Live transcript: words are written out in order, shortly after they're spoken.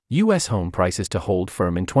U.S. home prices to hold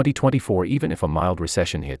firm in 2024 even if a mild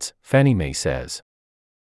recession hits, Fannie Mae says.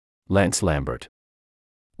 Lance Lambert.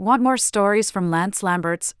 Want more stories from Lance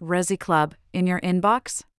Lambert's Resi Club in your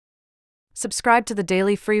inbox? Subscribe to the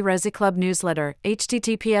daily free Resi Club newsletter,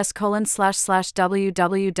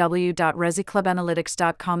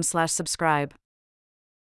 https://www.resiclubanalytics.com/subscribe.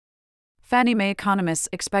 Fannie Mae economists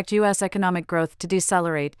expect U.S. economic growth to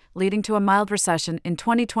decelerate, leading to a mild recession in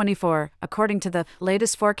 2024, according to the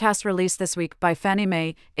latest forecast released this week by Fannie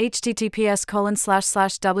Mae,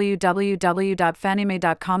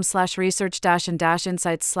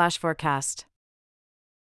 https://www.fanniemae.com/research-and-insights/forecast.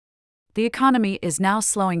 The economy is now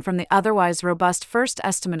slowing from the otherwise robust first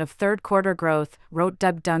estimate of third-quarter growth, wrote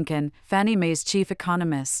Deb Duncan, Fannie Mae's chief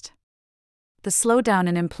economist. The slowdown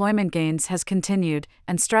in employment gains has continued,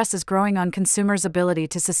 and stress is growing on consumers' ability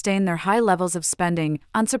to sustain their high levels of spending,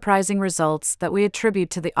 unsurprising results that we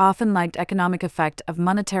attribute to the often-liked economic effect of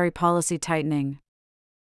monetary policy tightening.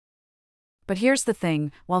 But here's the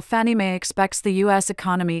thing, while Fannie Mae expects the U.S.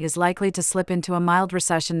 economy is likely to slip into a mild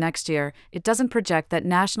recession next year, it doesn't project that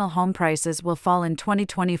national home prices will fall in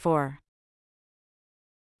 2024.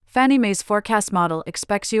 Fannie Mae's forecast model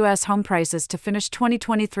expects U.S. home prices to finish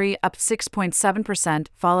 2023 up 6.7%,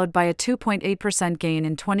 followed by a 2.8% gain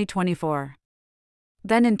in 2024.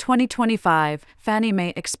 Then in 2025, Fannie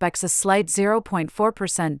Mae expects a slight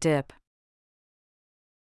 0.4% dip.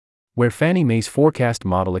 Where Fannie Mae's forecast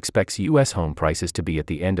model expects U.S. home prices to be at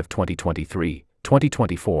the end of 2023,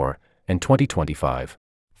 2024, and 2025.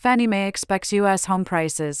 Fannie Mae expects U.S. home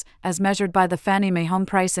prices, as measured by the Fannie Mae Home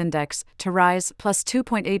Price Index, to rise plus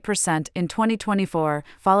 2.8% in 2024,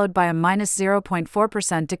 followed by a minus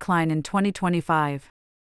 0.4% decline in 2025.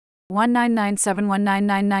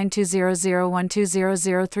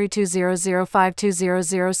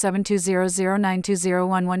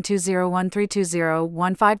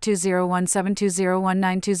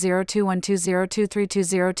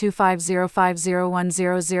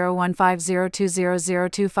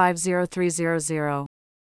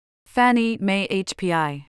 Fannie Mae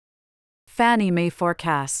HPI. Fannie Mae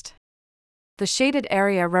forecast. The shaded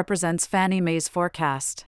area represents Fannie Mae's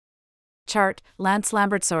forecast. Chart, Lance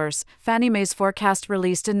Lambert source, Fannie Mae's forecast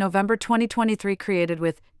released in November 2023 created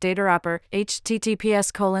with DataWrapper,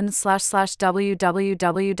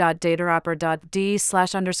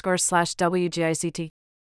 https://www.datawrapper.de/_/WGICT.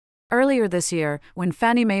 Earlier this year, when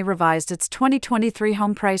Fannie Mae revised its 2023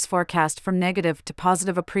 home price forecast from negative to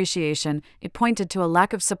positive appreciation, it pointed to a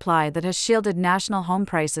lack of supply that has shielded national home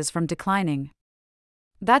prices from declining.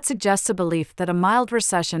 That suggests a belief that a mild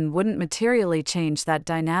recession wouldn't materially change that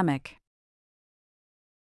dynamic.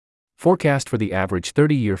 Forecast for the average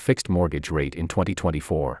 30-year fixed mortgage rate in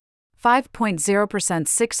 2024. 5.0%,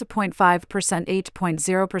 6.5%,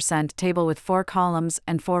 8.0%. Table with 4 columns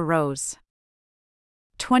and 4 rows.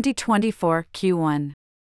 2024 Q1.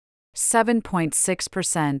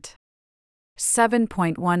 7.6%.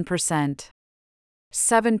 7.1%.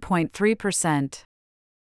 7.3%.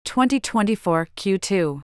 2024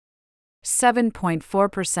 Q2.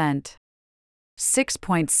 7.4%.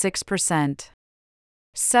 6.6%.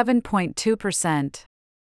 7.2%.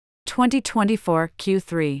 2024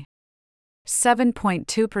 Q3.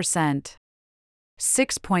 7.2%.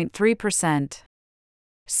 6.3%.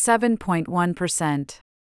 7.1%.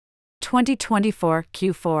 2024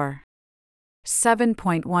 Q4.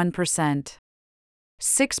 7.1%.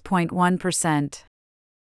 6.1%.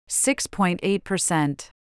 6.8%.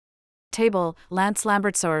 Table, Lance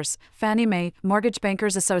Lambert source, Fannie Mae, Mortgage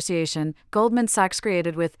Bankers Association, Goldman Sachs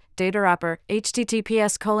created with DataWrapper,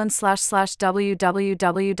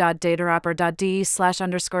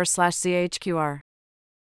 https://www.datawrapper.de/_/CHQR.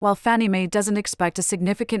 While Fannie Mae doesn't expect a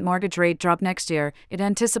significant mortgage rate drop next year, it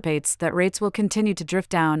anticipates that rates will continue to drift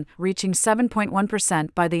down, reaching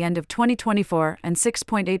 7.1% by the end of 2024 and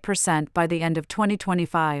 6.8% by the end of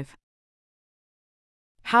 2025.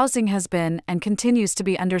 Housing has been and continues to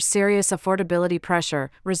be under serious affordability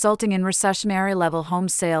pressure, resulting in recessionary-level home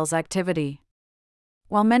sales activity.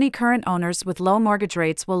 While many current owners with low mortgage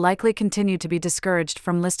rates will likely continue to be discouraged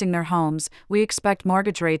from listing their homes, we expect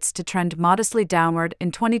mortgage rates to trend modestly downward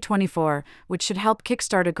in 2024, which should help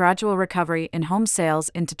kickstart a gradual recovery in home sales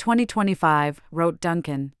into 2025, wrote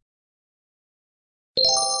Duncan.